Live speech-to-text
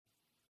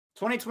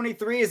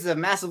2023 is a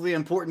massively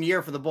important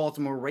year for the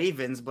Baltimore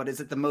Ravens, but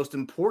is it the most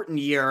important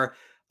year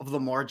of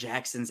Lamar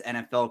Jackson's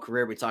NFL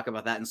career? We talk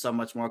about that and so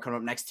much more coming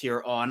up next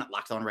here on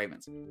Locked On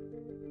Ravens.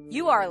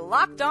 You are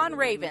Locked On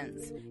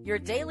Ravens, your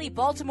daily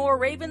Baltimore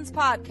Ravens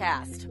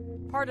podcast,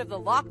 part of the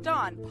Locked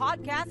On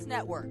Podcast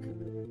Network,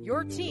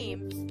 your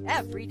team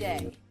every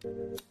day.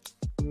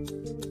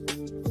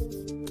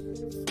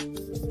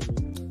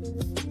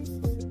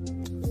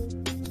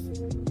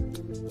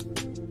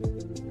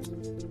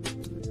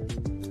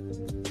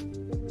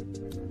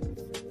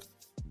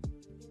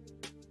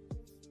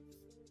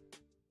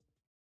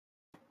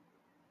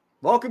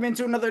 Welcome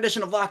into another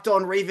edition of Locked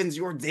On Ravens,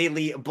 your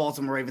daily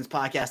Baltimore Ravens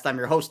podcast. I'm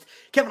your host,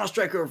 Kevin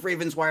Ostreicher of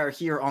Ravens Wire,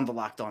 here on the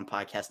Locked On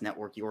Podcast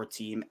Network, your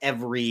team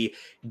every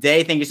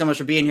day. Thank you so much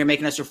for being here,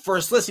 making us your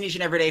first listen each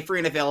and every day, free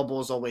and available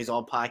as always,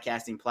 all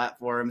podcasting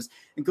platforms,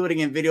 including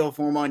in video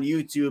form on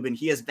YouTube. And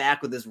he is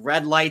back with his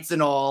red lights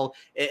and all,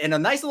 and a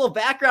nice little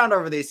background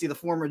over there. You see the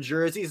former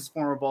jerseys, his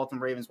former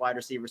Baltimore Ravens wide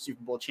receiver,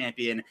 Super Bowl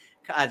champion,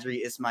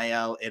 Qadry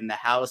Ismail in the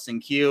house.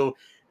 And Q,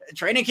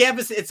 training camp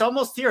it's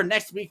almost here.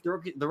 Next week,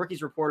 the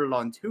rookies reported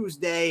on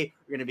Tuesday.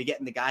 We're going to be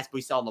getting the guys.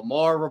 We saw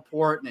Lamar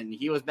report, and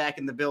he was back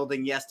in the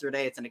building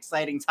yesterday. It's an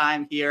exciting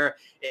time here,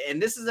 and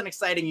this is an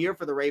exciting year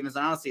for the Ravens,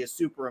 and honestly a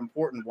super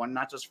important one,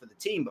 not just for the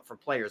team, but for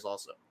players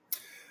also.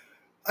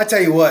 I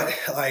tell you what,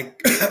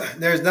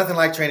 there's nothing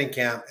like training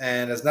camp,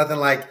 and there's nothing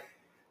like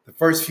the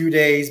first few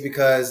days,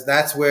 because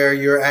that's where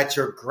you're at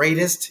your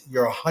greatest.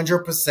 You're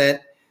 100%.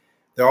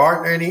 There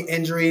aren't any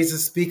injuries to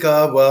speak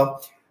of.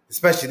 Well,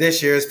 especially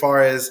this year, as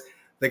far as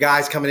the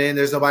guys coming in,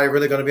 there's nobody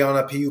really going to be on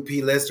a PUP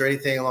list or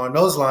anything along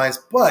those lines.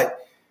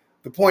 But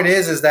the point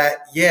is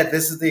that, yeah,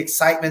 this is the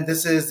excitement.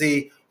 This is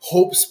the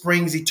hope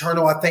springs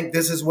eternal. I think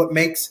this is what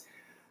makes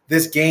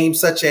this game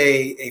such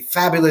a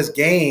fabulous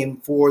game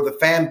for the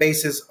fan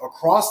bases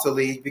across the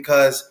league,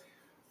 because,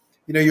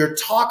 you know, you're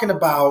talking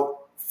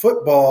about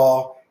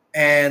football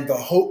and the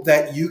hope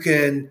that you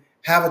can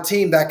have a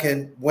team that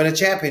can win a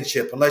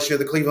championship, unless you're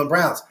the Cleveland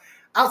Browns.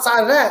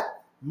 Outside of that,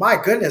 my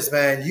goodness,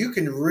 man, you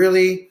can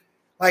really,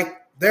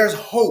 there's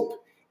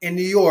hope in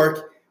New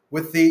York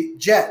with the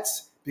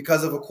Jets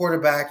because of a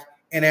quarterback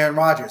in Aaron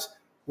Rodgers.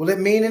 Will it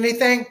mean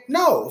anything?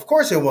 No, of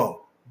course it won't.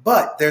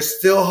 But there's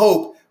still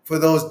hope for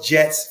those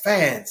Jets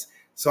fans.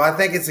 So I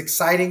think it's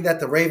exciting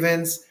that the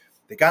Ravens,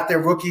 they got their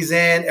rookies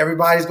in.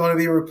 Everybody's going to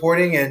be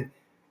reporting. And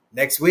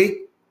next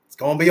week, it's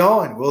going to be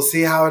on. We'll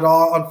see how it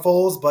all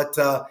unfolds, but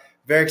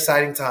very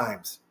exciting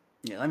times.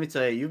 Yeah, let me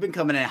tell you, you've been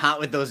coming in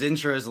hot with those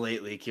intros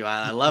lately, Q.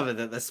 I love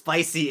it. The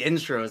spicy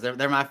intros,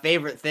 they're my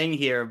favorite thing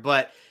here.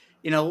 But,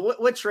 you know,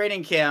 with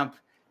training camp,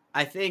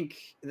 I think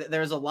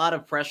there's a lot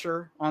of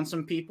pressure on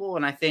some people.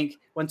 And I think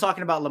when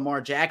talking about Lamar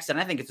Jackson,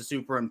 I think it's a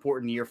super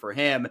important year for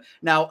him.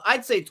 Now,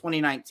 I'd say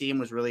 2019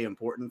 was really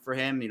important for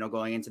him, you know,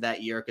 going into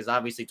that year, because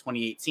obviously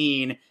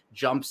 2018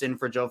 jumps in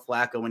for Joe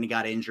Flacco when he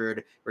got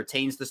injured,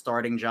 retains the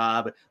starting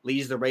job,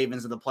 leads the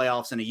Ravens to the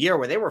playoffs in a year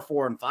where they were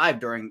 4-5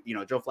 during, you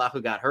know, Joe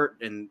Flacco got hurt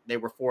and they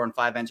were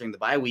 4-5 entering the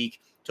bye week.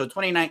 So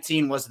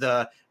 2019 was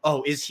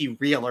is he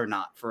real or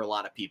not for a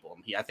lot of people?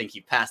 I think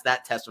he passed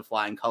that test with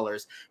flying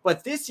colors.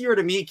 But this year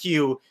to me,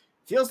 Q,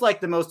 feels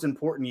like the most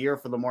important year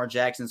for Lamar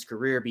Jackson's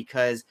career,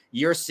 because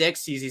year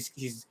 6,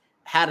 he's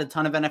had a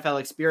ton of NFL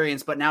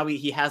experience, but now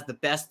he has the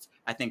best,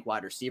 I think,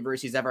 wide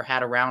receivers he's ever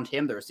had around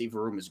him. The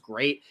receiver room is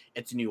great.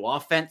 It's a new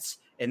offense.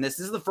 And this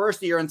is the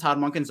first year in Todd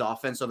Monken's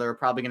offense, so there are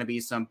probably going to be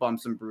some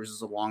bumps and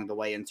bruises along the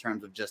way in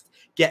terms of just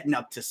getting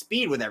up to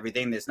speed with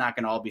everything. It's not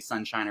going to all be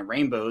sunshine and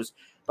rainbows.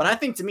 But I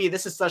think, to me,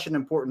 this is such an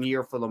important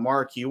year for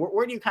Lamar. Q.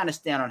 Where do you kind of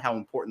stand on how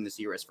important this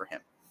year is for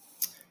him?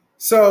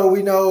 So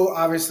we know,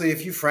 obviously,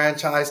 if you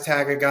franchise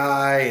tag a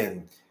guy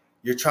and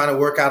you're trying to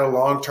work out a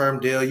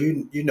long-term deal,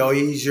 you know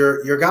he's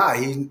your guy.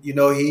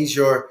 He's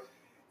your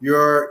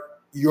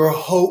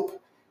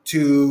hope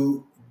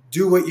to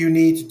do what you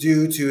need to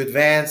do to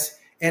advance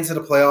into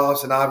the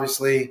playoffs and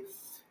obviously,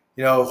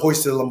 you know,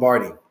 hoist the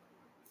Lombardi.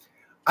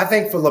 I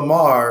think for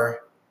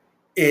Lamar,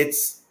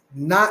 it's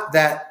not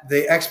that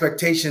the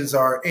expectations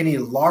are any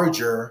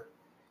larger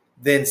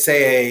than,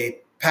 say, a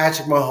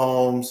Patrick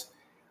Mahomes,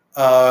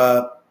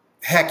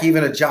 heck,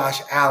 even a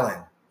Josh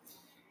Allen.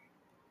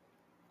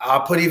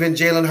 I'll put even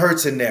Jalen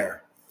Hurts in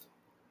there.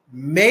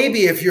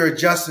 Maybe if you're a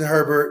Justin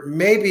Herbert,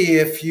 maybe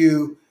if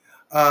you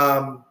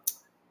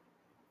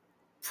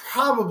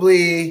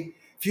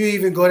if you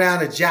even go down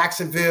to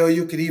Jacksonville,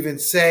 you could even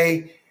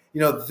say, you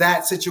know,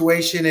 that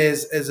situation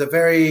is a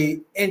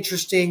very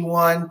interesting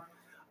one.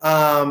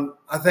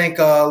 I think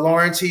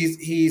Lawrence,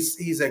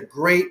 he's a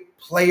great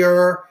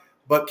player,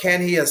 but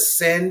can he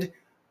ascend?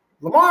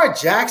 Lamar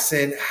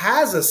Jackson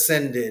has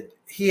ascended.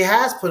 He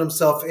has put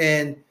himself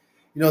in,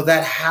 you know,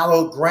 that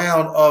hallowed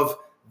ground of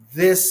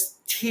this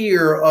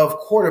tier of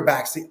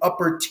quarterbacks, the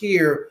upper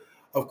tier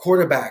of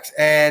quarterbacks.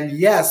 And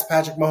yes,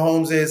 Patrick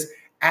Mahomes is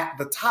at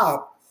the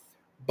top,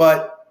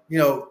 but, you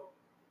know,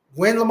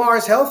 when Lamar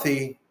is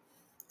healthy,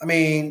 I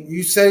mean,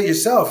 you said it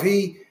yourself,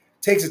 he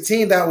takes a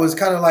team that was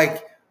kind of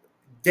like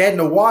dead in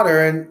the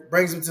water and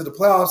brings them to the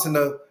playoffs. And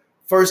the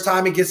first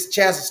time he gets a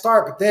chance to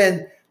start, but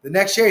then the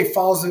next year he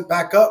follows it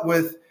back up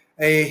with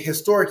a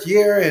historic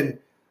year and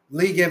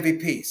league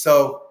MVP.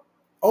 So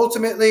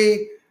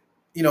ultimately,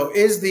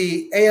 is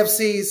the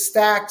AFC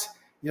stacked?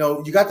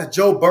 You got the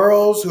Joe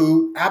Burrows,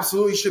 who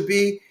absolutely should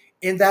be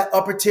in that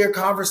upper tier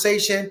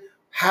conversation,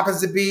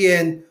 happens to be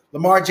in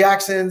Lamar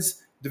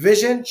Jackson's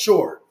division,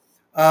 sure.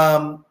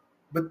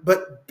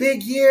 But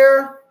big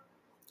year,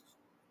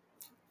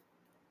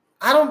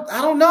 I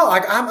don't know.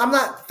 I'm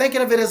not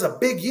thinking of it as a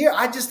big year.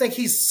 I just think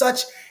he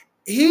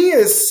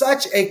is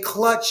such a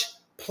clutch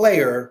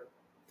player.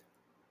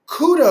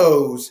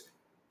 Kudos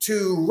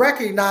to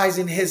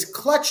recognizing his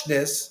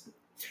clutchness,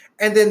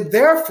 and then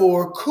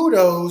therefore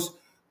kudos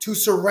to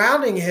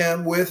surrounding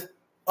him with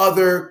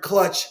other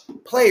clutch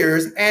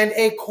players and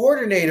a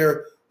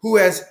coordinator who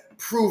has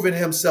proven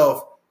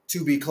himself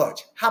to be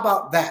clutch. How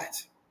about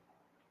that?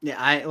 Yeah,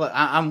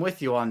 I'm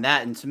with you on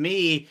that. And to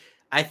me,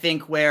 I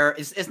think where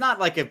it's not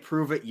like a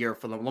prove it year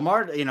for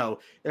Lamar.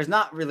 There's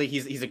not really.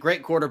 He's a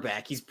great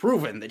quarterback. He's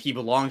proven that he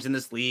belongs in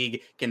this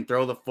league, can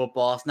throw the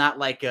football. It's not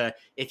like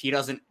if he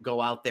doesn't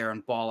go out there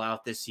and ball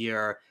out this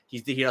year, he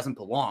doesn't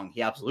belong.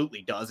 He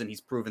absolutely does, and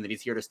he's proven that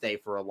he's here to stay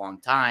for a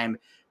long time.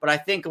 But I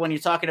think when you're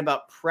talking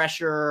about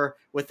pressure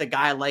with a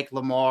guy like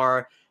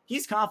Lamar,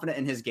 he's confident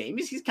in his game.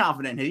 He's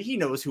confident in he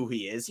knows who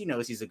he is. He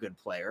knows he's a good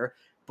player.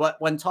 But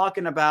when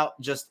talking about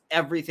just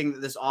everything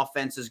that this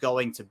offense is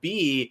going to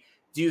be,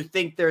 do you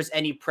think there's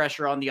any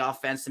pressure on the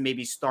offense to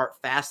maybe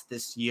start fast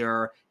this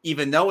year,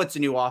 even though it's a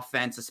new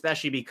offense,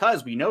 especially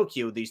because we know,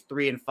 these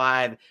 3 and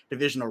 5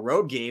 divisional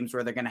road games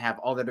where they're going to have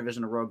all their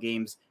divisional road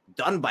games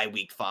done by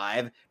week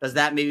 5? Does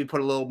that maybe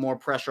put a little more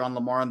pressure on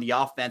Lamar on the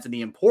offense and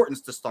the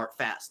importance to start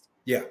fast?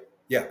 Yeah,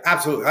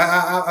 absolutely.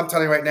 I'm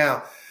telling you right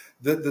now,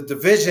 the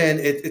division,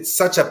 it's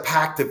such a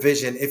packed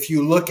division. If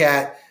you look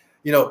at,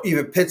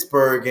 even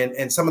Pittsburgh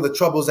and some of the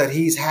troubles that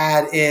he's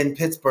had in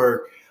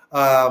Pittsburgh,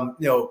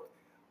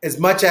 as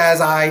much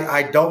as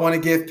I don't want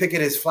to give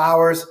Pickett his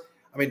flowers,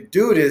 I mean,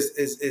 dude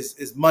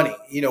is money.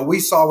 We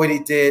saw what he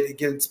did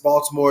against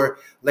Baltimore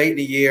late in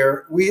the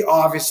year. We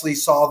obviously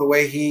saw the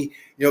way he,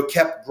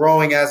 kept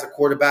growing as a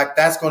quarterback.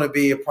 That's going to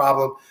be a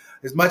problem.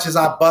 As much as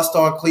I bust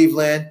on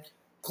Cleveland,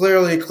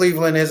 clearly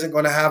Cleveland isn't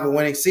going to have a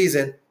winning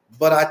season.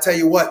 But I tell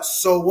you what,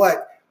 so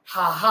what?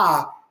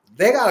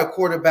 They got a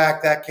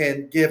quarterback that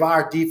can give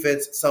our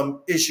defense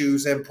some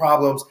issues and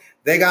problems.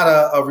 They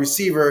got a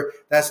receiver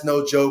that's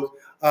no joke.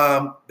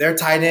 Their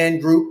tight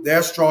end group,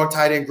 their strong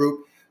tight end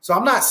group. So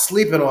I'm not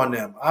sleeping on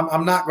them.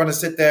 I'm not going to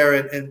sit there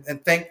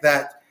and think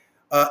that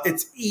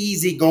it's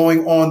easy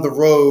going on the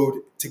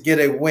road to get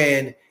a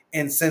win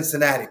in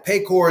Cincinnati.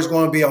 Paycor is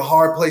going to be a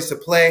hard place to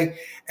play.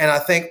 And I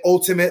think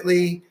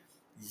ultimately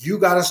you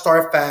got to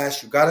start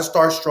fast. You got to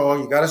start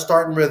strong. You got to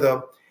start in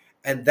rhythm.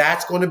 And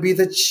that's going to be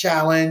the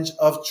challenge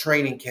of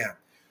training camp.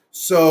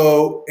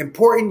 So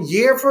important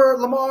year for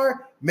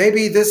Lamar.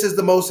 Maybe this is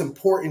the most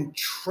important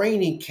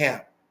training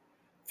camp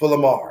for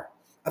Lamar.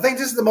 I think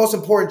this is the most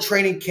important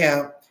training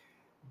camp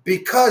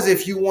because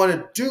if you want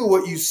to do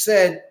what you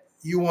said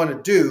you want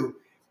to do,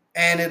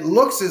 and it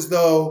looks as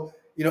though,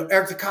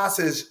 Eric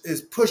DeCosta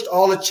is pushed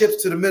all the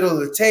chips to the middle of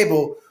the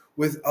table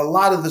with a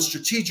lot of the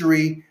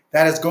strategery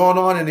that has gone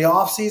on in the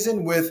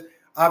offseason with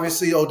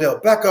obviously Odell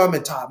Beckham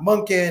and Todd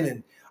Monken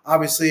and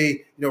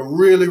obviously,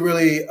 really,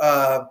 really,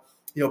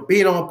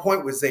 being on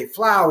point with Zay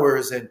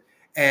Flowers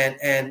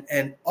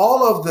and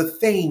all of the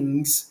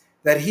things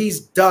that he's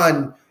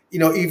done,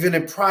 even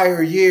in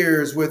prior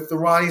years with the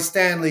Ronnie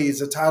Stanleys,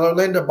 the Tyler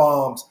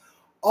Linderbaums,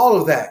 all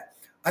of that.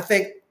 I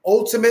think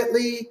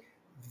ultimately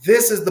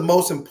this is the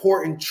most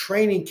important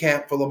training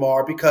camp for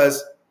Lamar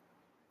because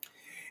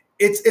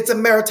it's a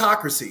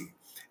meritocracy.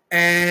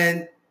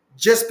 And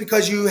just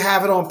because you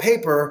have it on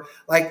paper,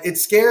 like it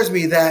scares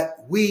me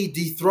that we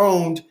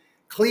dethroned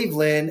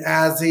Cleveland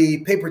as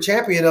the paper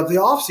champion of the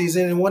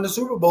offseason and won the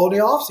Super Bowl in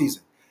the offseason.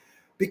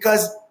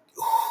 Because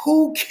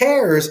who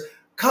cares?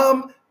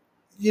 Come,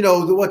 the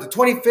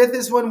 25th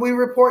is when we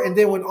report, and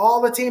then when all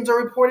the teams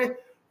are reported,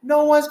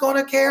 no one's going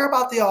to care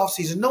about the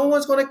offseason. No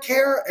one's going to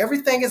care.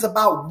 Everything is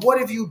about what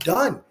have you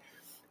done.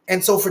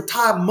 And so for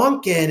Todd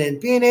Monken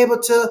and being able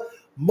to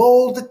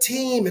mold the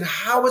team and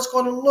how it's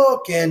going to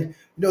look and,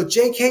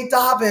 J.K.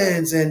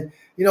 Dobbins and,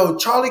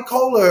 Charlie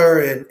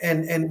Kohler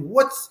and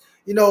what's,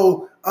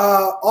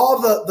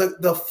 all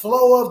the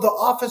flow of the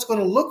offense going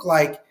to look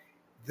like.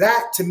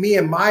 That, to me,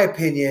 in my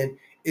opinion,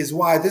 is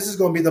why this is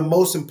going to be the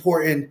most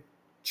important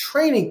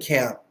training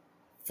camp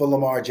for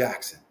Lamar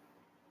Jackson.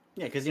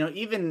 Yeah, because,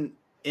 even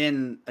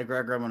in a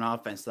Greg Roman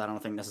offense that I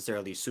don't think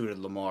necessarily suited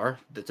Lamar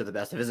to the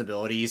best of his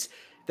abilities,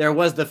 there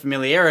was the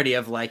familiarity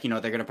of they're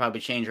going to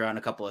probably change around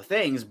a couple of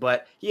things,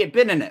 but he had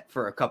been in it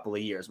for a couple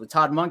of years. With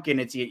Todd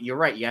Monken, you're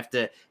right. You have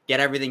to get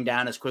everything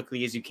down as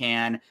quickly as you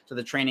can. So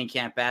the training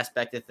camp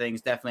aspect of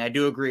things, definitely, I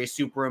do agree, is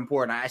super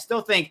important. I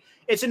still think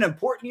it's an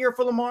important year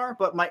for Lamar,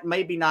 but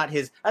maybe not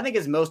I think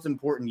his most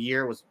important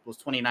year was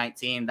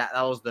 2019. That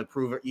was the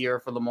prove it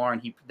year for Lamar,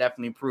 and he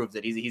definitely proved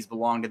that he's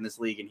belonged in this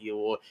league, and he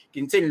will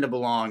continue to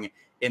belong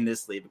in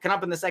this league. But coming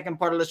up in the second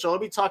part of the show, we'll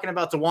be talking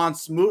about Dawuane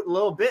Smoot a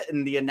little bit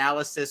and the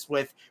analysis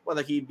with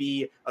whether he'd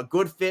be a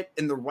good fit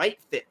and the right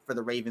fit for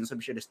the Ravens. So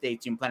be sure to stay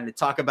tuned. Plenty to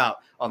talk about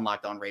on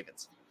Locked On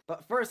Ravens.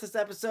 But first, this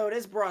episode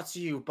is brought to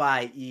you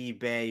by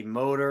eBay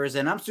Motors,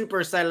 and I'm super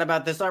excited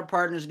about this. Our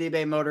partners at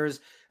eBay Motors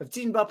have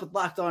teamed up with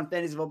Locked On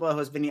Fantasy Football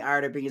host Vinny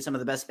Iyer to bring you some of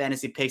the best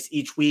fantasy picks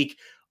each week,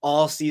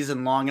 all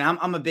season long. And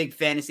I'm a big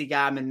fantasy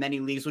guy. I'm in many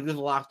leagues. We'll do the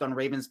Locked On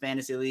Ravens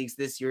fantasy leagues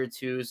this year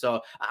too.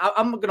 So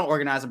I'm going to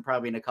organize them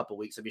probably in a couple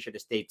weeks. So be sure to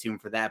stay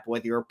tuned for that. But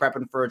whether you're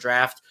prepping for a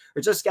draft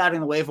or just scouting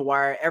the waiver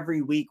wire,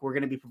 every week we're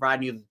going to be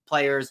providing you with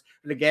players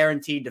that are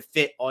guaranteed to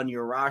fit on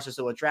your roster.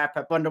 So with draft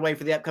prep underway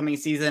for the upcoming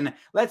season,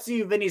 let's see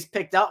who Vinny's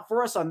picked out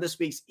for us on this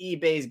week's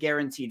eBay's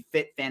Guaranteed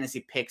Fit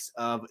Fantasy Picks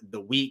of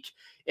the Week.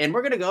 And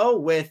we're going to go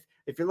with,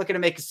 if you're looking to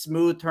make a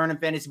smooth turn in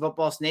fantasy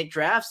football snake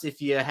drafts,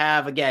 if you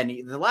have,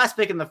 again, the last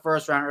pick in the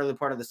first round, early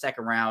part of the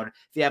second round,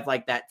 if you have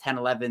like that 10,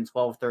 11,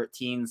 12,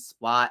 13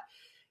 spot,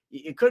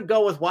 you could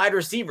go with wide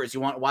receivers.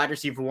 You want wide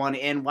receiver 1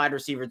 and wide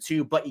receiver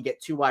 2, but you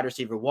get 2 wide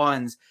receiver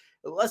 1s.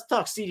 Let's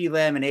talk CeeDee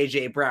Lamb and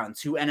A.J. Brown,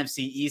 2 NFC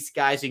East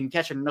guys. You can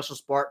catch an initial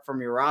spark from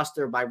your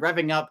roster by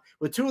revving up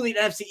with 2 elite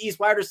NFC East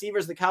wide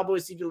receivers, the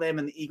Cowboys, CeeDee Lamb,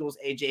 and the Eagles,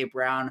 A.J.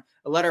 Brown.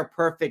 A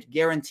letter-perfect,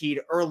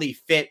 guaranteed early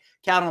fit.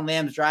 Count on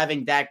Lamb's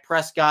driving Dak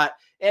Prescott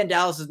and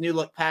Dallas's new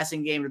look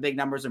passing game to big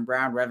numbers, and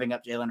Brown revving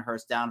up Jalen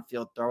Hurts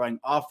downfield, throwing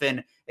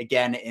often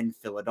again in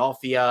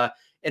Philadelphia.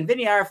 And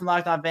Vinny Iyer from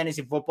Locked On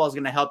Fantasy Football is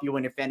going to help you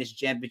win your fantasy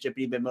championship.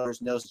 eBay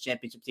Motors knows the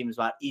championship team is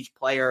about each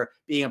player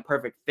being a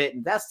perfect fit.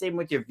 And that's the same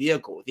with your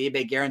vehicle. With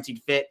eBay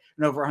Guaranteed Fit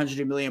and over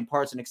 100 million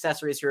parts and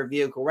accessories for your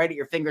vehicle right at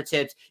your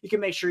fingertips, you can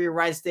make sure your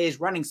ride stays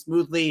running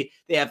smoothly.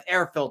 They have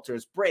air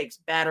filters, brakes,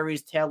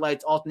 batteries,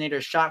 taillights,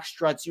 alternators, shock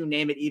struts, you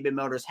name it, eBay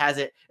Motors has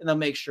it. And they'll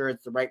make sure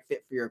it's the right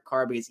fit for your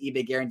car because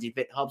eBay Guaranteed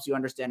Fit helps you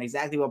understand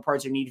exactly what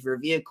parts you need for your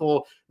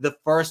vehicle the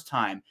first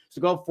time.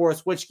 So go for it,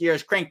 switch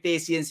gears, crank the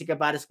AC, and see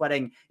goodbye to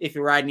sweating if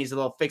your ride needs a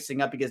little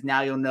fixing up, because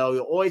now you'll know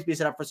you'll always be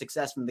set up for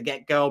success from the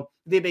get-go.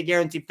 The eBay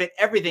Guaranteed Fit,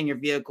 everything your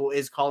vehicle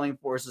is calling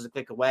for is a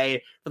click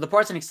away. For the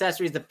parts and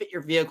accessories that fit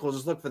your vehicle,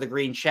 just look for the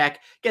green check.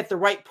 Get the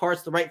right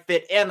parts, the right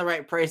fit, and the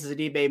right prices at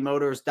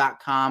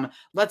ebaymotors.com.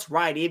 Let's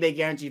ride. eBay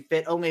Guaranteed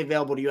Fit, only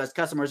available to U.S.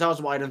 customers.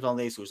 Eligible items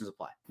only, exclusions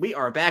apply. We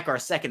are back, our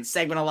second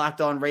segment of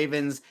Locked On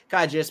Ravens.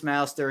 Kai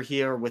Gismeister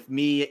here with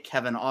me,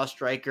 Kevin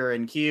Ostreicher,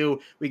 and Q.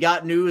 We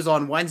got news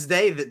on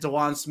Wednesday that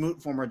Dawuane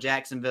Smoot, former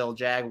Jacksonville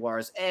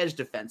Jaguars edge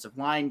defensive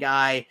line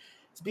guy,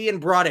 is being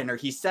brought in, or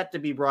he's set to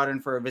be brought in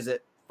for a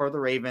visit for the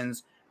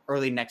Ravens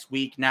early next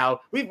week.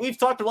 Now, we've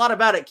talked a lot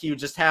about it, Q,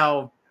 just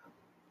how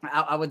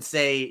I would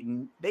say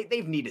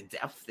they've needed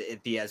depth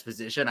at the edge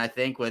position, I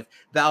think, with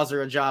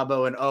Bowser,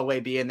 Ajabo, and Owe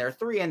being their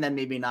 3, and then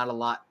maybe not a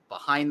lot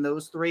behind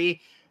those 3.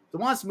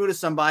 Dawuane Smoot is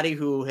somebody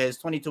who has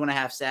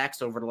 22.5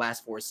 sacks over the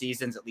last 4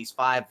 seasons, at least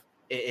 5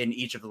 in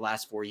each of the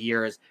last 4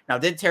 years. Now,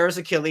 did tear his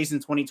Achilles in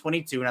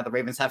 2022. Now, the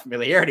Ravens have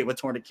familiarity with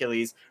torn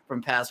Achilles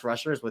from pass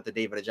rushers with the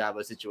David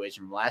Ajabo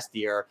situation from last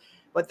year.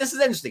 But this is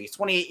interesting. He's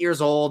 28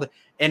 years old,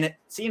 and it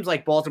seems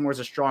like Baltimore's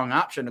a strong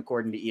option,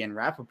 according to Ian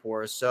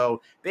Rappaport.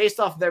 So based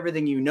off of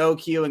everything you know,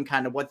 Q, and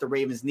kind of what the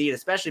Ravens need,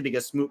 especially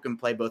because Smoot can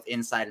play both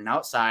inside and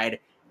outside,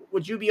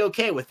 would you be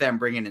okay with them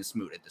bringing in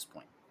Smoot at this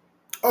point?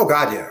 Oh,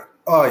 God, yeah.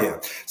 Oh, yeah.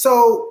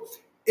 So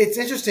it's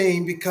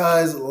interesting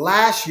because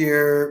last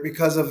year,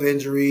 because of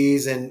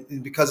injuries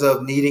and because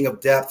of needing of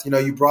depth,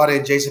 you brought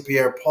in Jason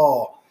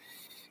Pierre-Paul.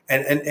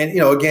 And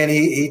again,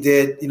 he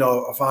did,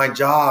 a fine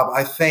job.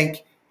 I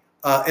think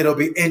it'll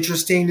be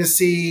interesting to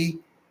see,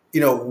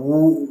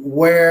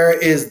 where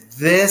is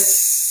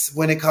this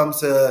when it comes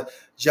to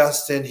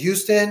Justin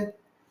Houston.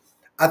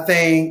 I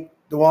think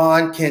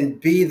Dawuane can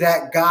be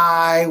that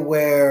guy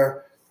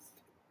where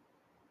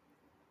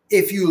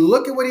if you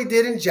look at what he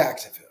did in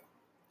Jacksonville,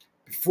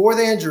 before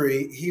the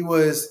injury, he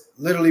was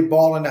literally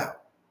balling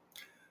out.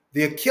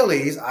 The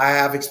Achilles, I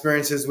have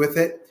experiences with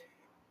it.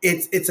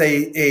 It's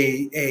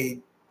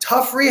a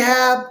tough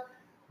rehab,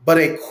 but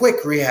a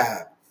quick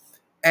rehab.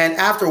 And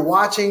after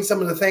watching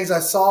some of the things I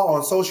saw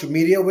on social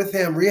media with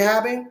him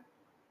rehabbing,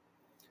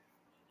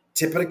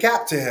 tip of the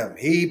cap to him.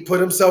 He put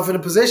himself in a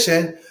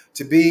position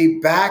to be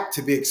back,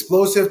 to be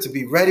explosive, to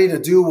be ready to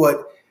do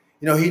what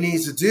he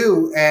needs to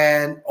do.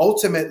 And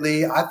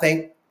ultimately, I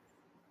think,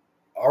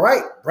 all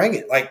right, bring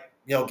it.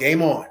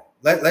 Game on.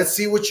 Let's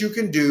see what you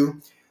can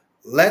do.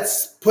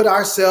 Let's put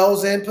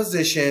ourselves in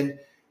position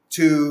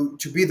to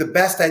be the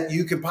best that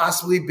you can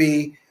possibly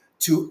be,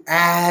 to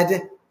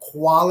add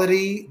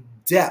quality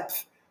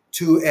depth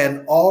to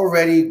an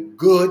already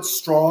good,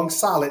 strong,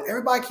 solid.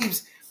 Everybody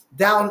keeps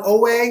down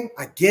Owe.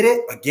 I get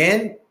it.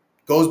 Again,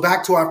 goes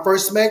back to our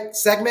first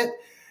segment.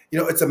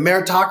 It's a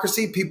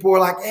meritocracy. People are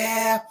like,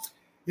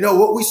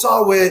 what we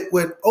saw with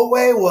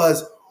Owe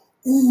was,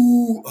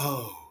 ooh,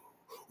 oh,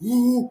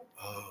 ooh,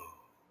 oh.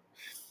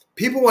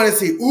 People want to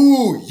see,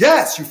 ooh,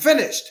 yes, you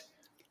finished.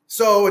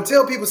 So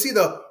until people see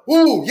the,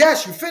 ooh,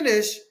 yes, you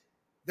finished,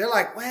 they're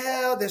like,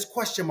 well, there's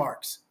question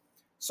marks.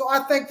 So I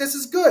think this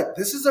is good.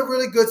 This is a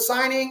really good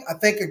signing. I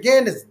think,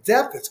 again, it's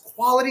depth. It's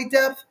quality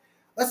depth.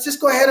 let's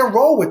just go ahead and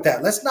roll with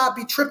that. Let's not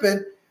be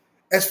tripping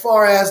as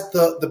far as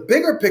the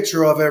bigger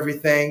picture of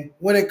everything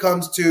when it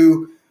comes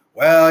to,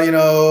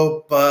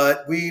 well,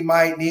 but we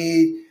might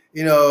need,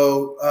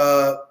 Jehu,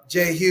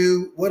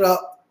 what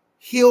up?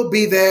 He'll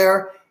be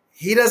there.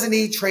 He doesn't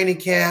need training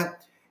camp.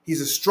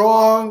 He's a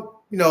strong,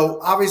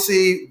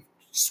 obviously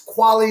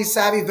quality,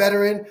 savvy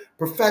veteran,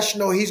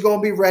 professional. He's going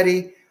to be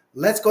ready.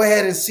 Let's go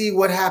ahead and see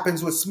what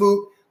happens with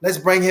Smoot. Let's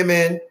bring him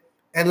in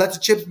and let the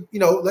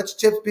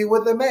chips be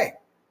what they may.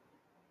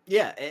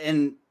 Yeah,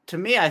 and to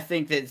me, I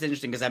think that it's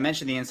interesting because I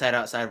mentioned the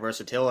inside-outside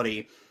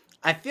versatility.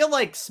 I feel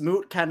like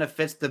Smoot kind of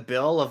fits the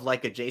bill of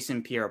like a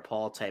Jason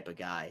Pierre-Paul type of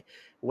guy,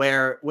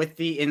 where with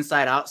the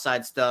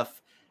inside-outside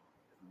stuff,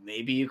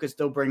 maybe you could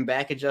still bring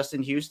back a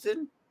Justin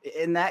Houston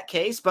in that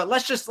case. But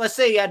let's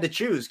say you had to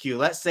choose, Q.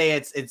 Let's say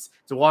it's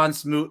DeJuan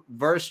Smoot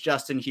versus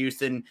Justin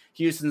Houston.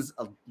 Houston's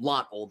a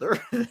lot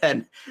older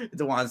than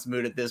DeJuan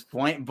Smoot at this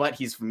point, but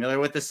he's familiar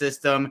with the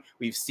system.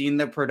 We've seen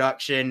the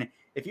production.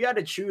 If you had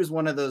to choose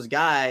one of those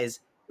guys,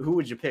 who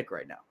would you pick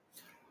right now?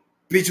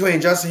 Between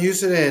Justin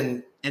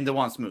Houston and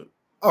DeJuan Smoot.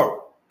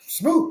 Oh,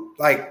 Smoot,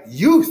 like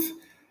youth.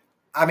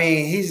 I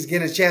mean, he's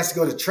getting a chance to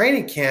go to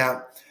training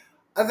camp.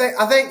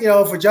 I think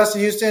for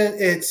Justin Houston,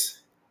 it's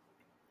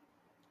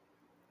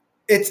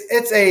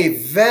a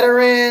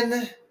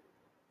veteran.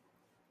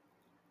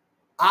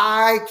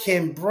 I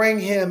can bring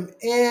him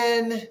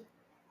in.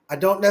 I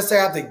don't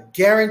necessarily have to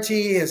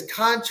guarantee his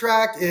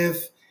contract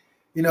if,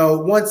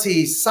 once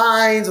he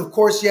signs, of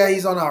course, yeah,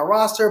 he's on our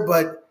roster,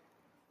 but,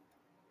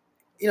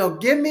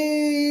 give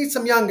me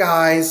some young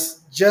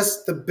guys,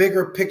 just the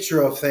bigger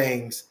picture of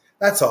things.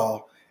 That's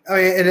all. I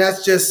mean, and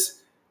that's just,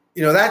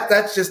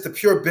 that's just the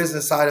pure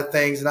business side of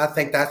things. And I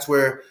think that's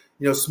where,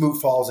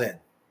 Smoot falls in.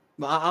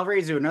 Well, I'll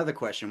raise you another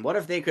question. What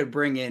if they could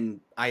bring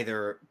in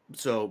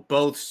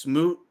both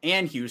Smoot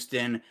and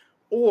Houston,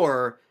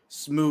 or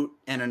Smoot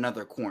and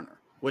another corner?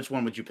 Which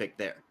one would you pick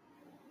there?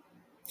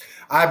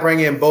 I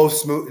bring in both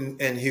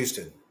Smoot and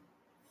Houston.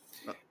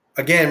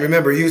 Again,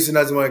 remember, Houston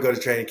doesn't want to go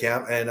to training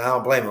camp, and I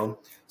don't blame him.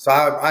 So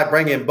I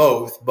bring in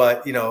both,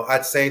 but at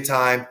the same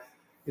time,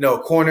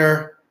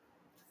 corner.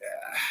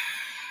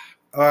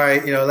 All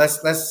right,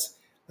 let's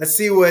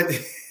see what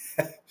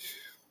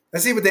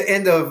let's see what the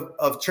end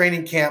of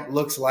training camp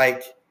looks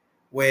like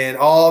when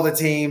all the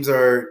teams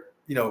are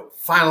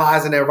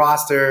finalizing their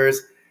rosters.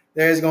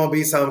 There's going to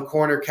be some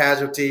corner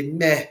casualty.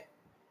 Meh.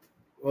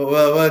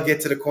 We'll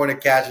get to the corner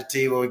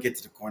casualty when we get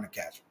to the corner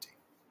casualty.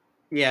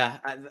 Yeah,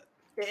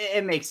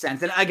 it makes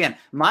sense. And again,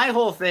 my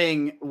whole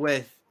thing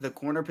with the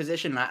corner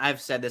position, and I've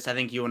said this, I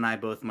think you and I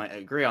both might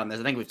agree on this.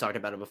 I think we've talked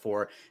about it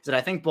before, is that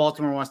I think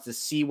Baltimore wants to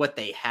see what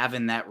they have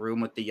in that room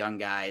with the young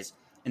guys.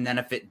 And then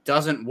if it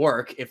doesn't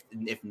work, if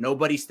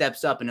nobody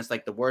steps up and it's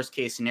like the worst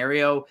case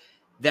scenario,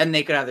 then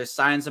they could either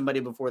sign somebody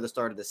before the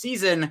start of the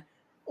season,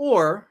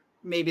 or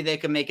maybe they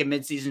could make a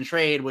midseason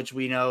trade, which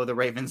we know the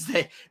Ravens,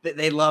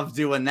 they love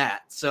doing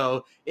that.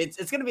 So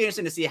it's going to be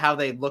interesting to see how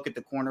they look at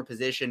the corner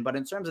position. But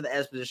in terms of the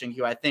edge position,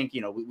 Q, I think,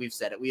 we've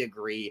said it. We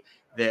agree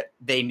that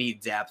they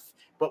need depth.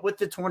 But with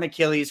the torn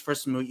Achilles for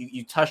Smoot,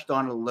 you touched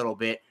on it a little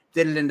bit,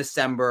 did it in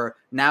December.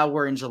 Now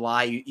we're in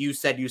July. You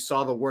said you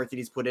saw the work that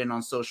he's put in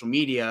on social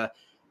media.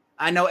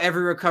 I know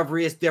every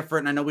recovery is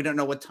different. I know we don't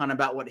know a ton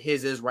about what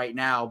his is right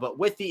now, but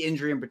with the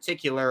injury in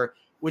particular,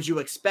 would you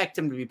expect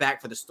him to be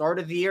back for the start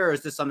of the year? Or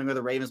is this something where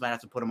the Ravens might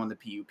have to put him on the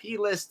PUP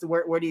list?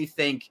 Where do you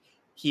think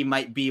he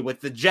might be with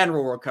the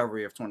general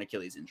recovery of torn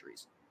Achilles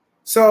injuries?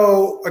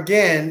 So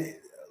again,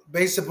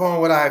 based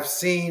upon what I've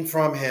seen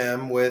from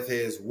him with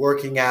his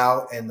working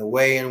out and the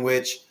way in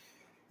which,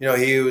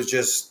 he was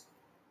just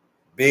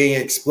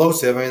being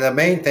explosive. I mean, the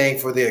main thing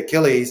for the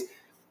Achilles,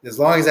 as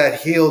long as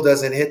that heel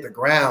doesn't hit the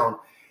ground,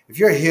 if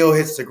your heel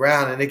hits the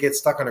ground and it gets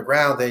stuck on the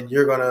ground, then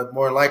you're going to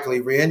more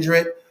likely re-injure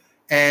it.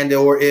 And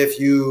or if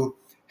you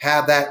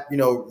have that,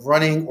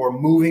 running or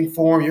moving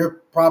form,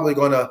 you're probably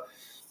going to,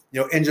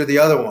 injure the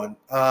other one.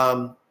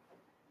 And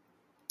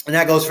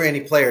that goes for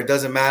any player. It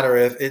doesn't matter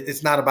if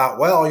it's not about,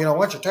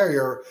 once you tear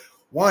your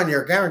one,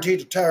 you're guaranteed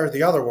to tear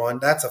the other one.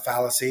 That's a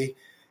fallacy.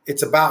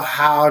 It's about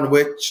how in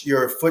which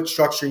your foot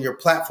structure, your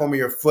platform of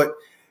your foot,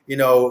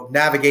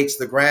 navigates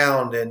the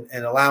ground and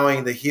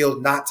allowing the heel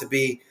not to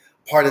be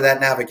part of that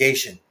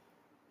navigation.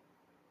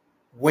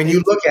 When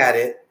you look at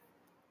it,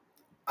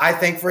 I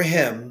think for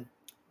him,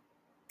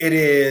 it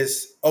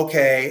is,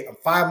 okay, I'm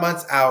 5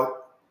 months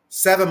out,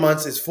 7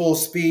 months is full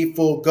speed,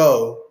 full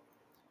go.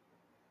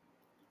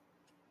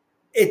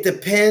 It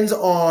depends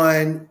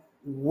on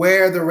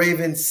where the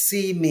Ravens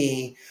see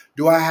me.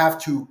 Do I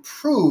have to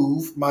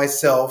prove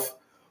myself,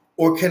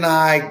 or can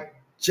I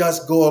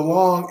just go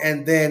along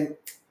and then,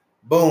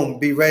 boom,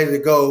 be ready to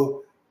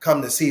go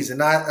come the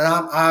season?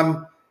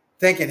 I'm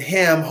thinking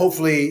him,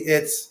 hopefully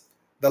it's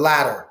the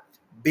latter.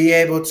 Be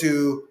able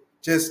to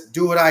just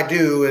do what I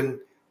do and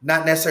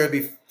not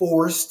necessarily be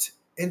forced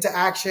into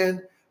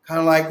action. Kind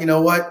of like,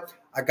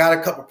 I got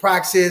a couple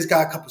practices,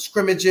 got a couple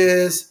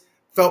scrimmages,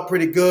 felt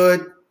pretty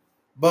good.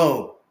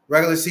 Boom.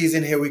 Regular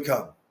season, here we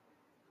come.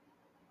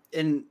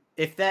 And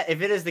if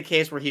it is the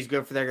case where he's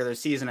good for the regular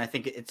season, I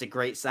think it's a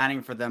great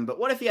signing for them. But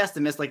what if he has to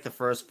miss like the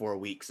first 4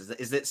 weeks?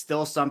 Is it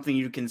still something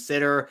you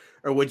consider,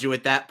 or would you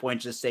at that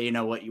point just say, you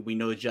know what, we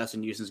know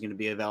Justin Houston's going to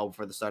be available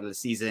for the start of the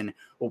season,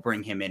 we'll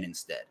bring him in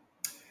instead?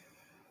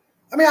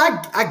 I mean,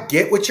 I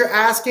get what you're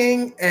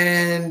asking,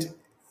 and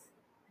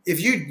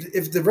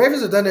if the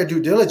Ravens have done their due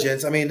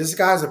diligence, I mean, this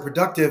guy's a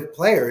productive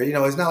player. You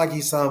know, it's not like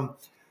he's some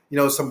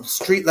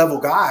street level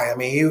guy. I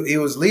mean, he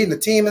was leading the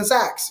team in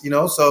sacks.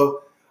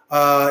 So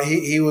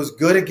he was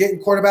good at getting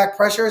quarterback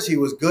pressures. He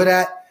was good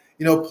at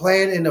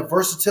playing in the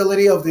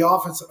versatility of the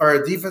offense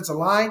or defensive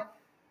line.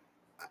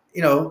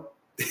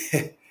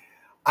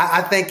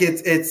 I think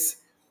it's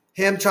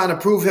him trying to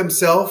prove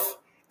himself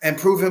and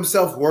prove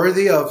himself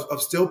worthy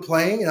of still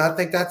playing, and I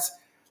think that's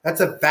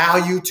a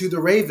value to the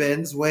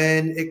Ravens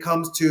when it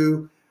comes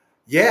to,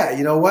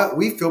 you know what,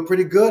 we feel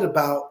pretty good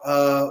about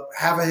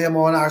having him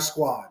on our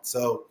squad.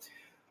 So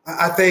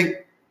I think,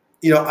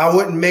 I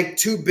wouldn't make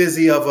too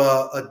busy of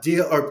a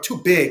deal, or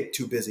too big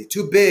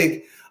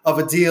of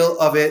a deal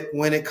of it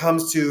when it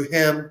comes to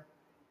him,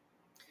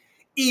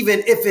 even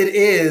if it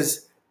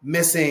is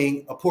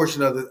missing a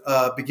portion of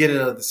the beginning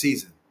of the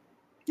season.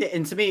 Yeah,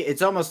 and to me,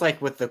 it's almost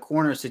like with the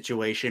corner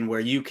situation where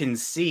you can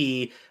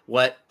see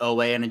what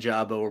Owe and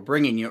Ajabo were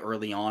bringing you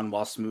early on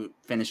while Smoot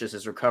finishes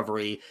his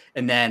recovery.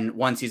 And then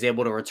once he's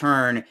able to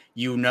return,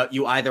 you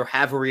either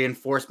have a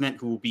reinforcement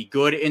who will be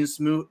good in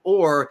Smoot,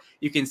 or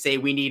you can say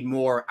we need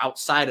more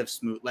outside of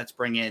Smoot. Let's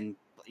bring in,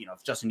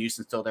 if Justin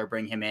Houston's still there,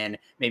 bring him in.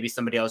 Maybe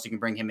somebody else you can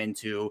bring him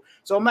into.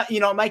 So,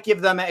 it might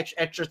give them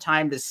extra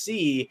time to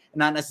see, and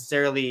not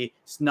necessarily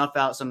snuff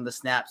out some of the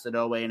snaps that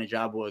Owe and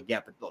Ajabo will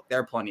get. But look,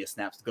 there are plenty of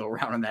snaps to go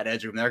around on that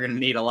edge room. They're going to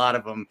need a lot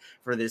of them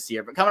for this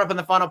year. But coming up in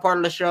the final part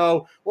of the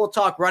show, we'll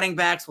talk running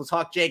backs. We'll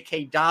talk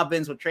J.K.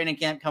 Dobbins with training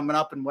camp coming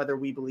up and whether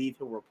we believe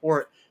he'll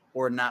report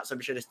or not. So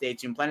be sure to stay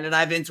tuned. Plenty to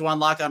dive into on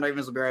Locked On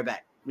Ravens. We'll be right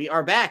back. We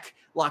are back,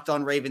 Locked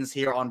On Ravens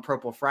here on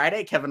Purple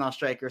Friday. Kevin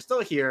Oestreicher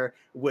still here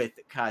with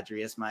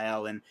Kadri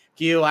Ismail. And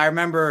Q, I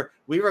remember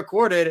we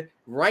recorded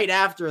right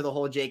after the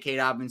whole J.K.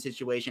 Dobbins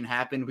situation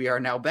happened. We are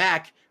now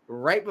back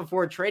right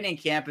before training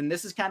camp, and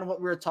this is kind of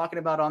what we were talking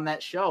about on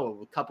that show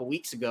a couple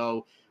weeks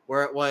ago,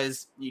 where it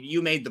was,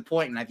 you made the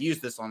point, and I've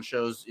used this on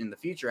shows in the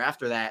future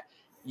after that.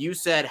 You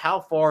said,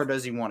 how far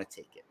does he want to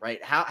take it,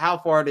 right? How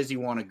far does he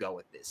want to go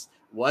with this?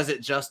 Was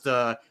it just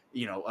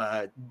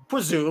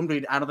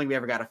presumed, I don't think we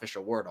ever got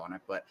official word on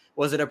it, but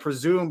was it a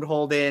presumed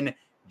hold in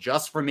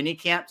just for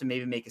minicamp to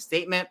maybe make a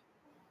statement?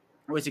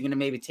 Or is he going to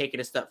maybe take it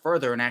a step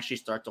further and actually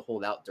start to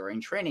hold out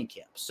during training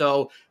camp?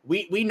 So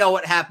we know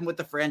what happened with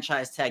the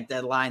franchise tag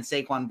deadline.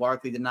 Saquon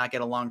Barkley did not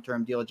get a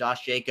long-term deal.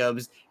 Josh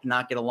Jacobs did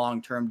not get a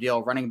long-term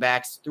deal. Running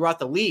backs throughout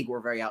the league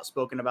were very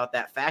outspoken about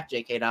that fact.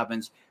 J.K.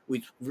 Dobbins,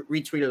 we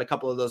retweeted a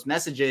couple of those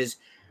messages.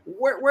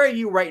 Where are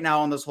you right now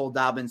on this whole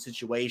Dobbins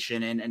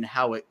situation and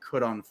how it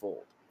could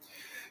unfold?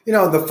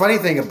 The funny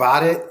thing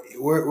about it,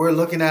 we're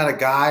looking at a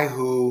guy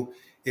who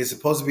is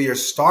supposed to be your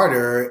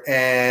starter,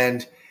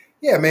 and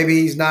maybe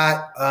he's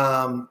not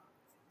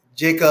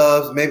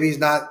Jacobs, maybe he's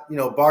not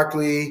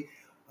Barkley,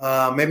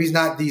 maybe he's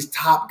not these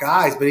top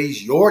guys, but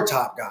he's your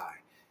top guy.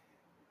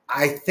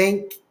 I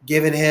think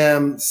giving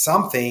him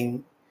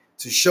something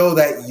to show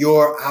that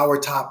you're our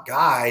top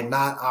guy,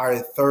 not our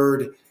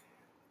third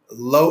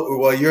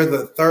you're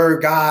the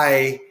third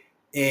guy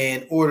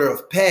in order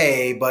of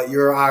pay, but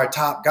you're our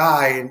top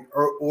guy in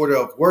order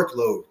of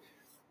workload.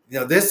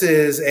 This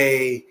is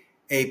a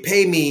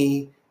pay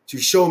me to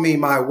show me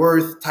my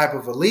worth type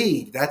of a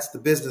league. That's the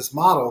business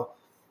model.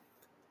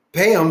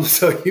 Pay him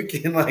so you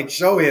can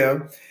show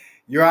him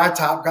you're our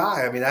top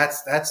guy. I mean,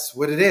 that's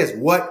what it is.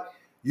 What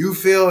you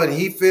feel and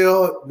he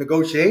feel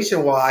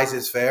negotiation wise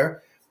is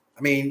fair.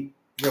 I mean,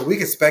 we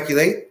can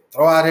speculate,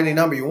 throw out any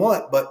number you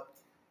want, but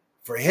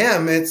for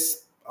him,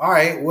 it's all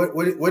right.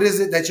 What is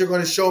it that you're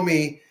going to show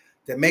me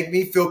that make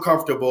me feel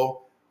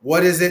comfortable?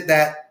 What is it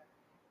that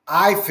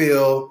I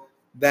feel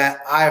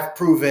that I've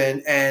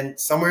proven? And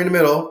somewhere in the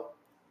middle,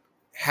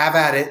 have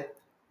at it.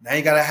 Now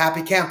you got a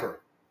happy camper.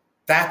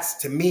 That's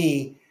to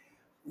me,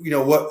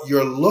 what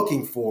you're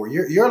looking for.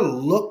 You're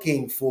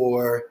looking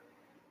for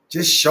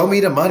just show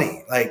me the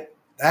money. Like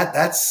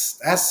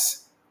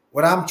that's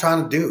what I'm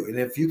trying to do. And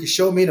if you can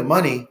show me the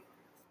money,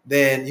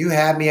 then you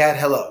have me at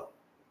hello.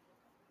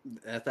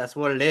 That's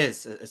what it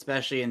is,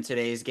 especially in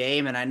today's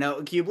game. And I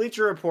know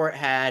Bleacher Report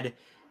had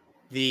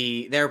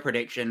their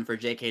prediction for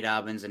J.K.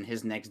 Dobbins and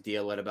his next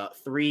deal at about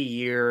 3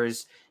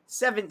 years,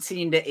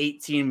 17 to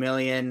 18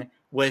 million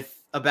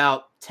with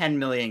about 10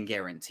 million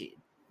guaranteed.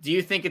 Do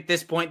you think at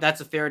this point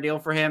that's a fair deal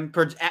for him?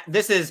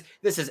 This is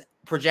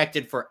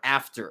projected for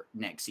after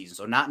next season.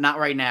 So not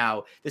right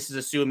now. This is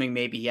assuming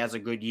maybe he has a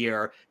good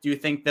year. Do you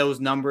think those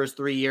numbers,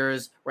 3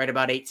 years, right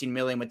about 18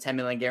 million with 10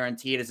 million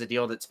guaranteed, is a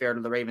deal that's fair to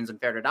the Ravens and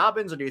fair to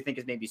Dobbins? Or do you think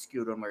it's maybe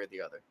skewed one way or the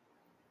other?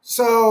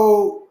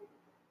 So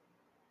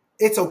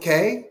it's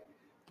okay.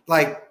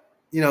 They're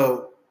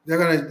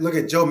going to look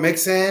at Joe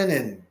Mixon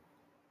and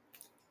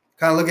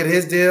kind of look at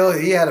his deal.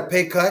 He had a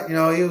pay cut. He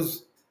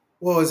was,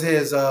 what was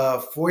his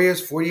 4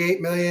 years,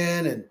 48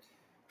 million. And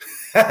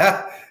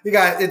he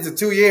got into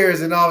 2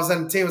 years, and all of a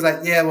sudden the team was like,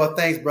 yeah, well,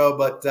 thanks, bro,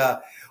 but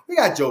we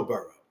got Joe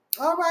Burrow.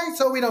 All right,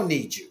 so we don't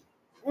need you.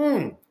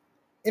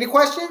 Any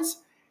questions?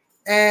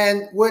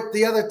 And with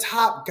the other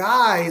top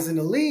guys in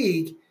the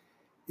league,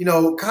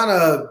 kind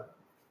of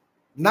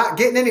not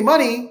getting any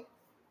money,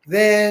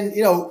 then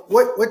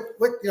what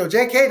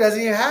JK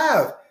doesn't even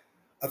have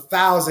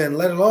 1,000,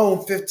 let alone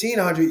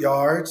 1,500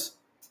 yards.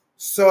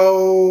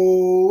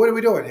 So what are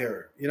we doing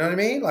here? You know what I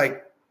mean?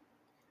 Like,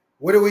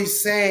 what are we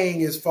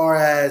saying as far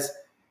as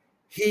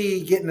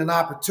he getting an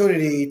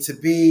opportunity to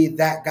be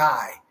that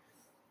guy?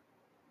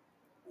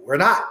 We're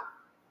not.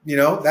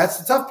 That's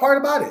the tough part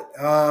about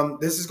it.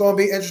 This is going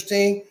to be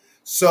interesting.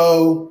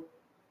 So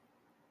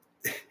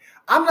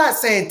I'm not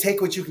saying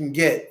take what you can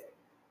get,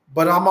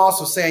 but I'm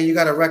also saying you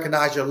got to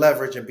recognize your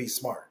leverage and be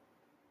smart.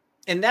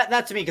 And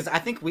that to me, because I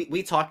think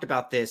we talked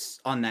about this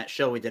on that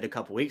show we did a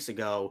couple weeks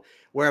ago,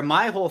 where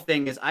my whole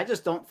thing is I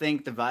just don't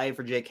think the value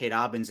for J.K.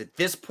 Dobbins at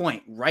this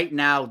point, right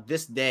now,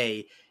 this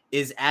day,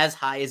 is as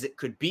high as it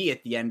could be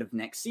at the end of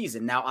next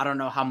season. Now, I don't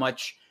know how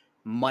much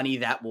money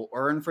that will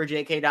earn for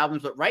J.K.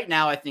 Dobbins, but right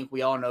now I think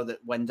we all know that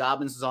when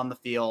Dobbins is on the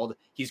field,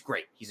 he's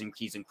great.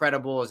 He's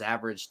incredible. He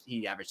averaged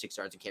 6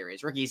 yards a carry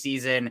his rookie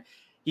season.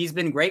 He's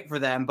been great for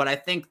them, but I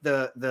think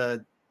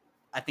the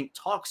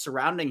talk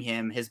surrounding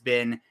him has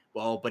been,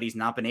 well, but he's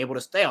not been able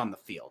to stay on the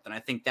field. And I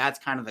think that's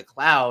kind of the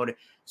cloud.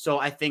 So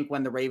I think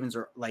when the Ravens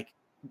are like,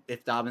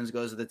 if Dobbins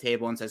goes to the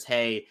table and says,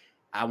 hey,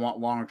 I want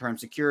longer-term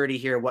security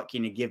here, what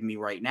can you give me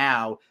right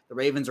now? The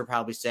Ravens are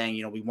probably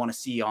saying, we want to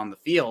see you on the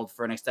field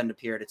for an extended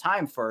period of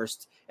time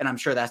first. And I'm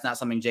sure that's not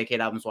something J.K.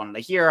 Dobbins wanted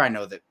to hear. I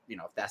know that, if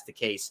that's the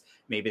case,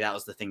 maybe that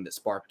was the thing that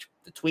sparked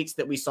the tweets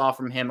that we saw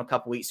from him a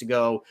couple weeks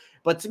ago.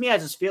 But to me, I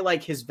just feel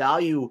like his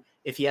value,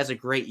 if he has a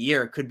great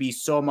year, could be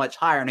so much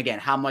higher. And again,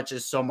 how much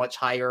is so much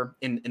higher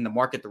in the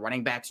market the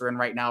running backs are in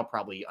right now?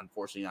 Probably,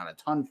 unfortunately, not a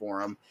ton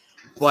for him.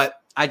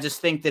 But I just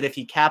think that if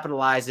he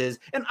capitalizes,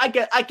 and I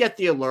get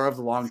the allure of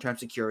the long-term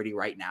security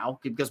right now,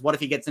 because what if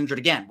he gets injured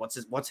again?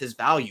 What's his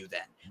value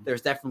then?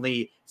 There's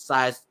definitely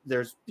size.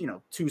 There's,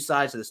 two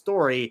sides to the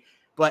story,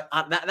 but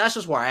that's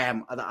just where I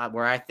am,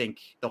 where I think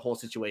the whole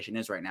situation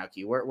is right now.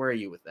 Q, where are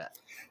you with that?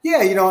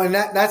 Yeah, and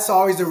that's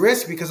always the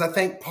risk, because I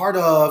think part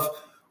of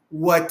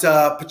what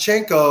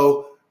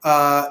Pachenko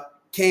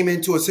came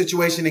into a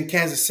situation in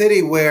Kansas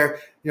City where,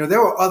 there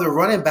were other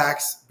running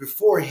backs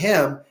before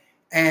him,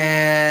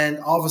 and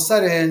all of a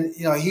sudden,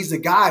 he's the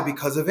guy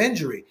because of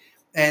injury.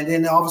 And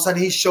then all of a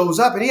sudden he shows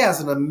up and he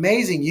has an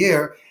amazing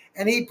year,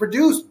 and he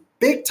produced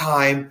big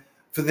time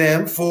for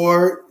them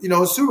for,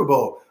 a Super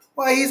Bowl.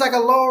 Well, he's like a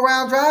low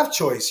round draft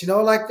choice,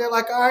 like they're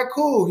like, all right,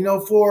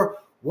 cool, for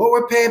what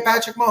we're paying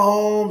Patrick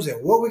Mahomes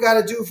and what we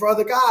got to do for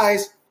other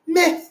guys,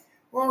 meh,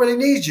 we don't really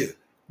need you.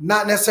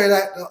 Not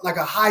necessarily like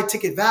a high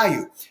ticket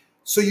value.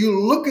 So you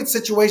look at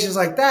situations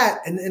like that,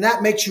 and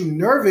that makes you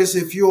nervous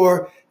if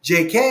you're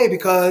JK,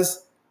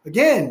 because,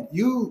 again,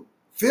 you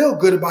feel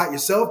good about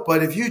yourself.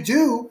 But if you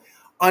do,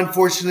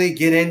 unfortunately,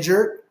 get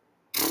injured,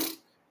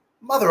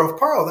 mother of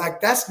pearl,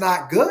 like, that's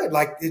not good.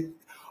 Like,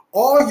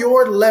 all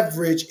your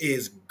leverage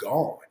is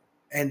gone.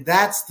 And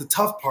that's the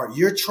tough part.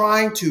 You're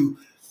trying to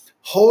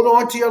hold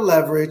on to your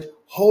leverage,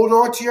 hold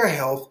on to your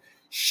health,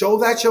 show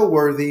that you're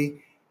worthy.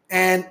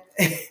 And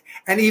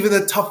even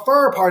the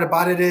tougher part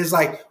about it is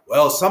like,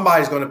 well,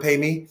 somebody's going to pay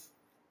me.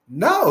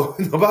 No,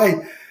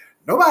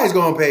 nobody's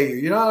going to pay you.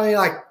 You know what I mean?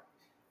 Like,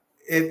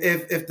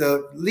 if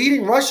the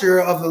leading rusher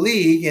of the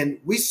league, and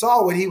we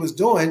saw what he was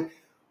doing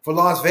for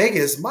Las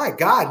Vegas, my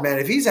God, man,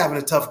 if he's having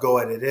a tough go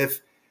at it,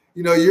 if,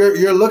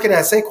 you're looking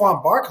at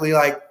Saquon Barkley,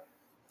 like,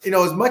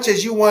 as much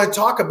as you want to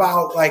talk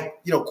about,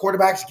 like,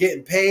 quarterbacks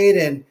getting paid,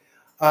 and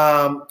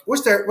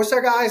what's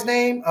their guy's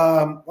name?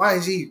 Why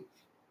is he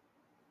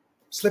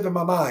slipping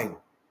my mind?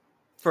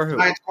 For who?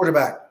 Giants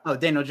quarterback. Oh,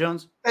 Daniel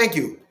Jones. Thank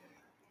you.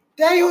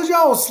 Daniel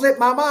Jones slipped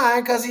my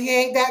mind because he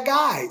ain't that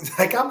guy.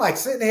 Like, I'm like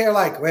sitting here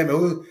like, wait a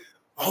minute.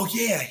 Oh,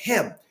 yeah,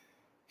 him.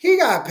 He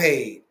got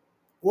paid.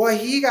 Well,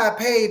 he got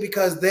paid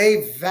because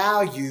they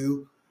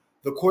value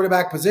the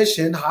quarterback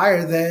position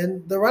higher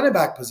than the running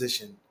back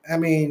position. I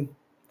mean,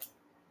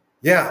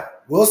 yeah,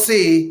 we'll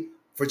see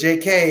for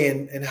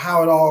JK and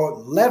how it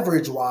all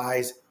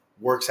leverage-wise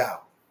works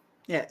out.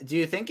 Yeah. Do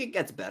you think it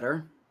gets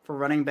better for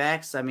running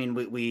backs? I mean,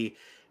 we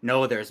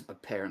know there's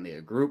apparently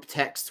a group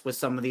text with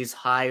some of these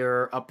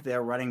higher up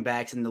there running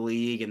backs in the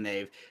league. And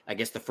I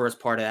guess the first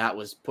part of that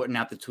was putting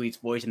out the tweets,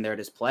 voicing their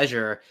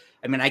displeasure.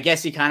 I mean, I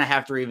guess you kind of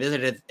have to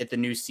revisit it at the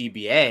new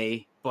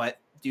CBA, but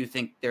do you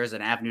think there's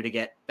an avenue to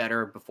get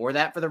better before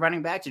that for the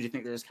running backs? Or do you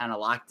think they're just kind of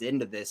locked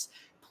into this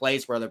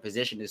place where their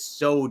position is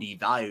so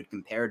devalued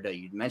compared to,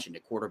 you mentioned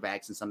it,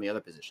 quarterbacks and some of the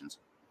other positions?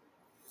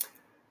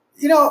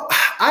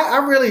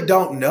 I really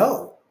don't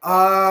know.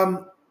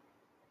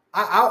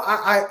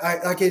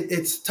 I like it.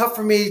 It's tough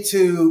for me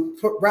to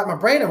wrap my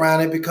brain around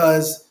it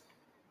because,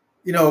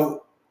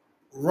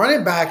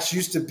 running backs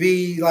used to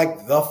be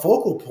like the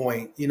focal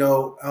point.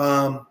 You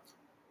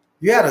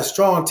had a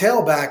strong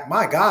tailback.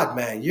 My God,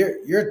 man,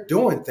 you're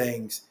doing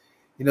things.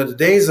 The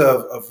days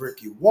of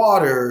Ricky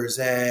Waters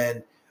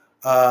and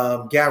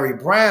Gary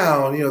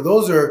Brown.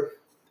 Those are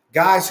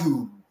guys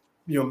who,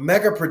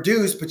 mega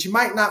produce, but you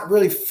might not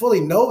really fully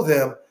know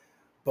them.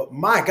 But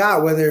my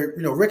God, whether,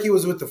 Ricky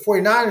was with the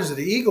 49ers or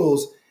the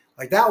Eagles,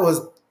 like that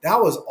was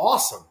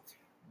awesome.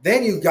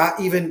 Then you got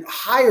even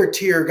higher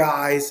tier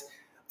guys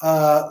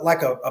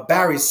like a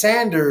Barry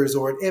Sanders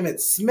or an Emmitt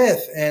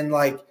Smith and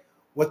like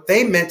what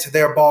they meant to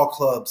their ball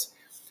clubs.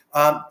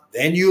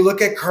 Then you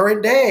look at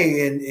current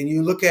day and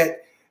you look at,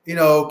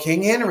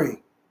 King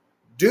Henry.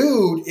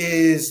 Dude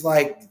is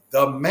like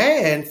the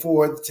man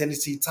for the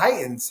Tennessee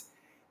Titans.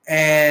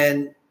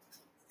 And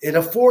it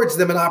affords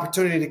them an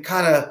opportunity to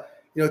kind of,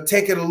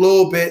 take it a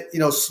little bit,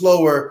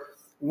 slower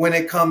when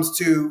it comes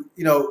to,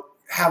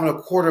 having a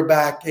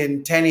quarterback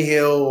in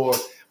Tannehill or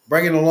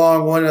bringing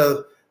along one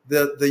of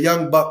the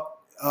young buck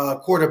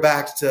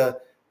quarterbacks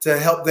to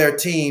help their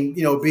team,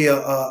 be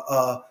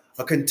a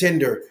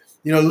contender.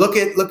 Look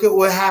at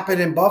what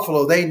happened in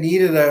Buffalo. They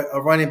needed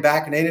a running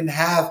back, and they didn't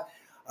have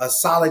a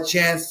solid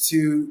chance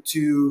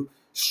to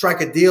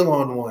strike a deal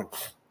on one.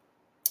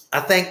 I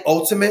think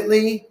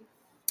ultimately,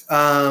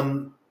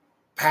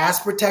 pass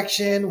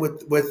protection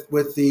with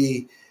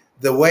the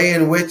way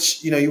in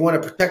which you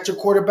want to protect your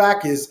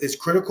quarterback is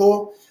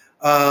critical.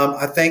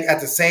 I think at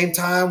the same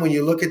time, when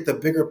you look at the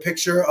bigger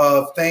picture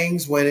of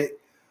things, when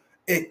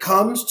it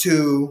comes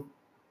to,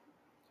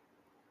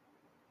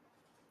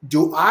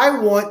 do I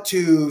want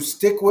to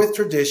stick with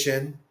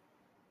tradition,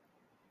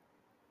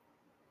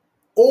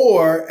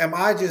 or am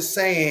I just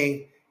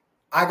saying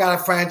I got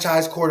a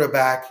franchise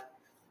quarterback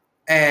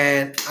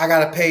and I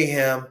got to pay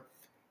him?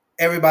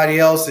 Everybody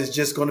else is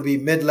just going to be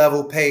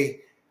mid-level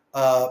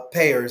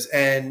payers.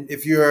 And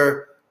if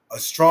you're a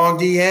strong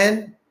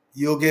DN,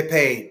 you'll get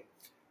paid.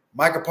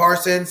 Micah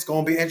Parsons,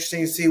 going to be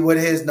interesting to see what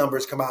his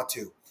numbers come out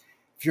to.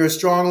 If you're a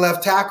strong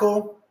left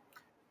tackle,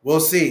 we'll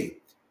see.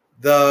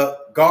 The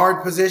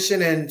guard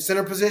position and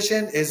center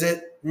position, is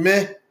it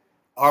meh?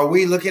 Are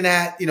we looking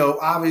at,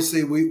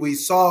 obviously we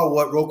saw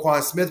what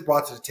Roquan Smith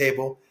brought to the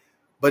table,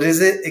 but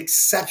is it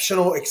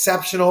exceptional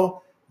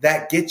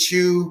that gets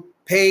you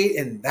paid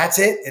and that's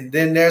it? And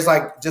then there's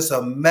like just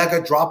a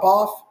mega drop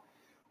off?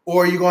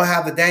 Or are you going to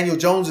have the Daniel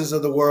Joneses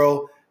of the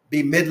world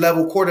be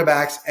mid-level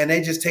quarterbacks and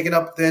they just taking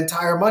up the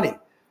entire money?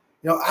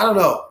 I don't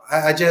know.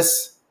 I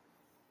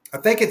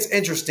think it's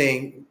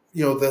interesting,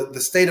 the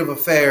state of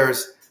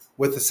affairs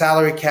with the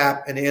salary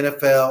cap and the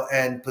NFL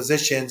and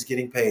positions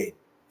getting paid.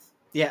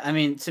 Yeah, I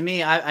mean, to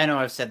me, I know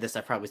I've said this,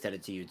 I probably said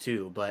it to you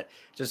too, but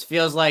just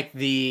feels like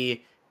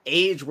the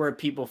age where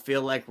people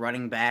feel like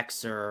running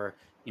backs are,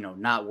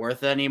 not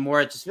worth it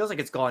anymore. It just feels like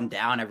it's gone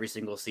down every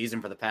single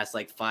season for the past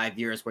like 5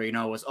 years where, it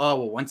was,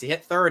 once you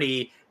hit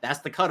 30, that's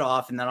the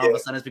cutoff. And then all of a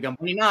sudden it's become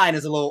 29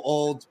 is a little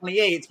old,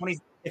 28, 20.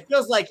 It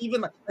feels like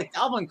even like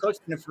Dalvin Cook's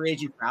been a free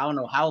agent for I don't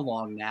know how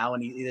long now.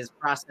 And his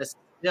process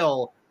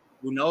still,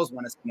 who knows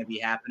when it's going to be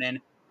happening.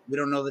 We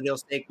don't know the deal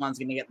Saquon's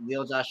going to get, the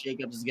deal Josh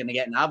Jacobs is going to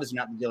get, and obviously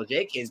not the deal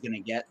JK is going to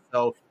get.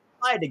 So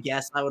if I had to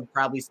guess, I would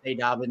probably say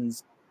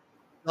Dobbins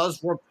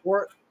does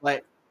report,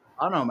 but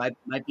I don't know,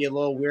 might be a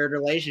little weird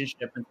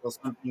relationship until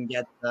something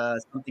gets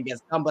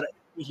done. But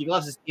he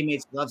loves his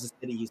teammates, he loves his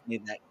city. He's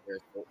made that clear.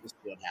 So we'll see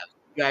what happens.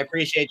 I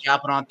appreciate you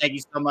hopping on. Thank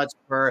you so much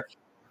for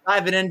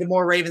diving into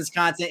more Ravens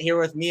content here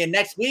with me. And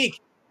next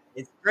week,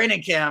 it's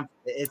training camp.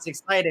 It's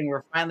exciting.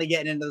 We're finally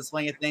getting into the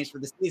swing of things for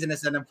the season.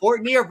 It's an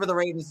important year for the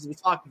Ravens, as we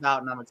talked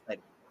about, and I'm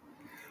excited.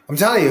 I'm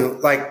telling you,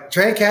 like,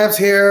 training camp's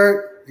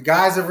here. The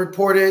guys have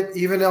reported,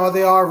 even though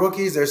they are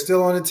rookies, they're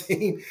still on the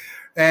team.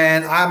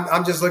 And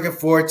I'm just looking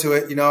forward to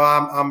it.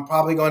 I'm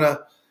probably going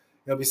to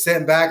be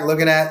sitting back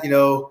looking at,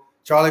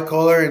 Charlie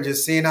Kolar and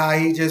just seeing how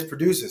he just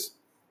produces.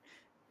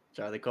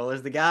 Charlie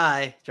Kolar's the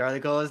guy.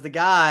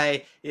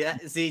 Yeah,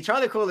 see,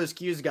 Charlie Kolar's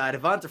Q's guy.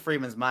 Devonta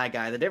Freeman's my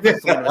guy. The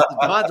difference between us,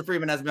 Devonta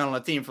Freeman has been on the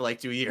team for like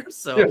 2 years.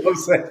 So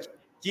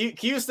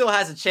Q still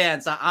has a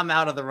chance. I'm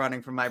out of the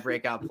running for my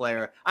breakout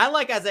player. I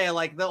like Isaiah.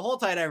 Like, the whole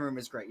tight end room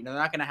is great. They're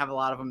not going to have a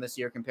lot of them this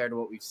year compared to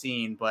what we've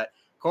seen. But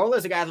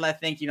Kolar's a guy that I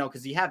think,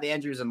 because you have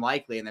Andrews and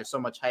Likely, and there's so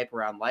much hype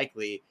around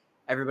Likely.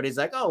 Everybody's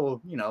like, oh,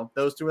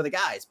 those two are the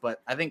guys.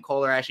 But I think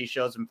Kolar actually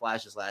showed some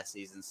flashes last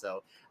season,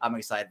 so I'm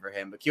excited for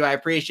him. But Q, I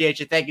appreciate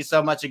you. Thank you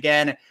so much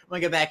again. We're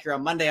going to get back here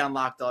on Monday on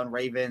Locked On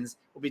Ravens.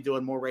 We'll be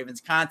doing more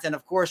Ravens content,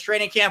 of course,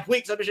 training camp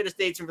week, so be sure to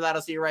stay tuned for that.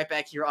 I'll see you right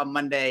back here on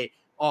Monday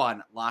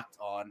on Locked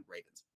On Ravens.